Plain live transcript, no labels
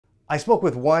I spoke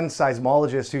with one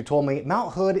seismologist who told me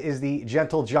Mount Hood is the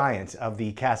gentle giant of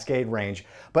the Cascade Range,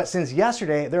 but since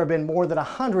yesterday there have been more than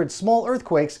 100 small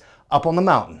earthquakes up on the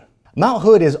mountain. Mount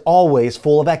Hood is always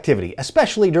full of activity,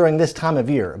 especially during this time of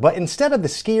year, but instead of the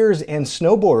skiers and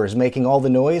snowboarders making all the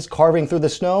noise carving through the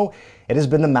snow, it has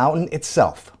been the mountain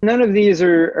itself. None of these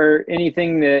are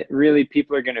anything that really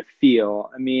people are going to feel.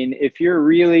 I mean, if you're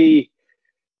really,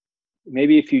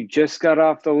 maybe if you just got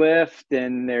off the lift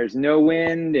and there's no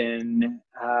wind and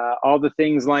all the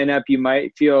things line up, you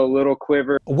might feel a little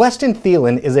quiver. Weston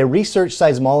Thielen is a research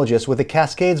seismologist with the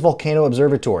Cascades Volcano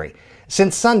Observatory.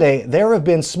 Since Sunday, there have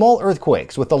been small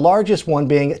earthquakes, with the largest one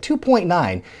being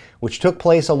 2.9, which took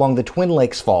place along the Twin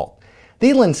Lakes Fault.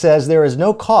 Thielen says there is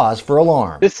no cause for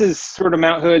alarm. This is sort of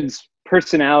Mount Hood's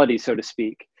personality, so to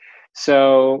speak.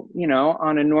 So, you know,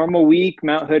 on a normal week,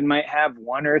 Mount Hood might have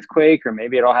one earthquake, or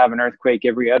maybe it'll have an earthquake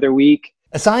every other week.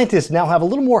 Scientists now have a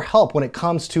little more help when it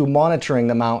comes to monitoring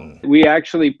the mountain. We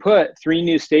actually put 3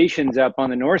 new stations up on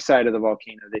the north side of the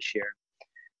volcano this year.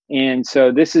 And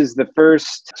so this is the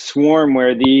first swarm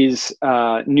where these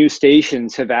new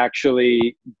stations have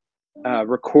actually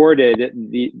recorded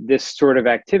this sort of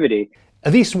activity.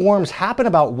 These swarms happen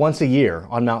about once a year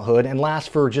on Mount Hood and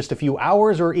last for just a few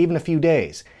hours or even a few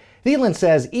days. Thielen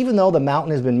says even though the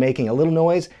mountain has been making a little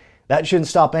noise, that shouldn't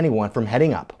stop anyone from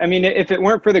heading up. I mean, if it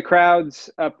weren't for the crowds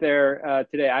up there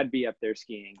today, I'd be up there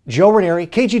skiing. Joe Ranieri,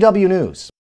 KGW News.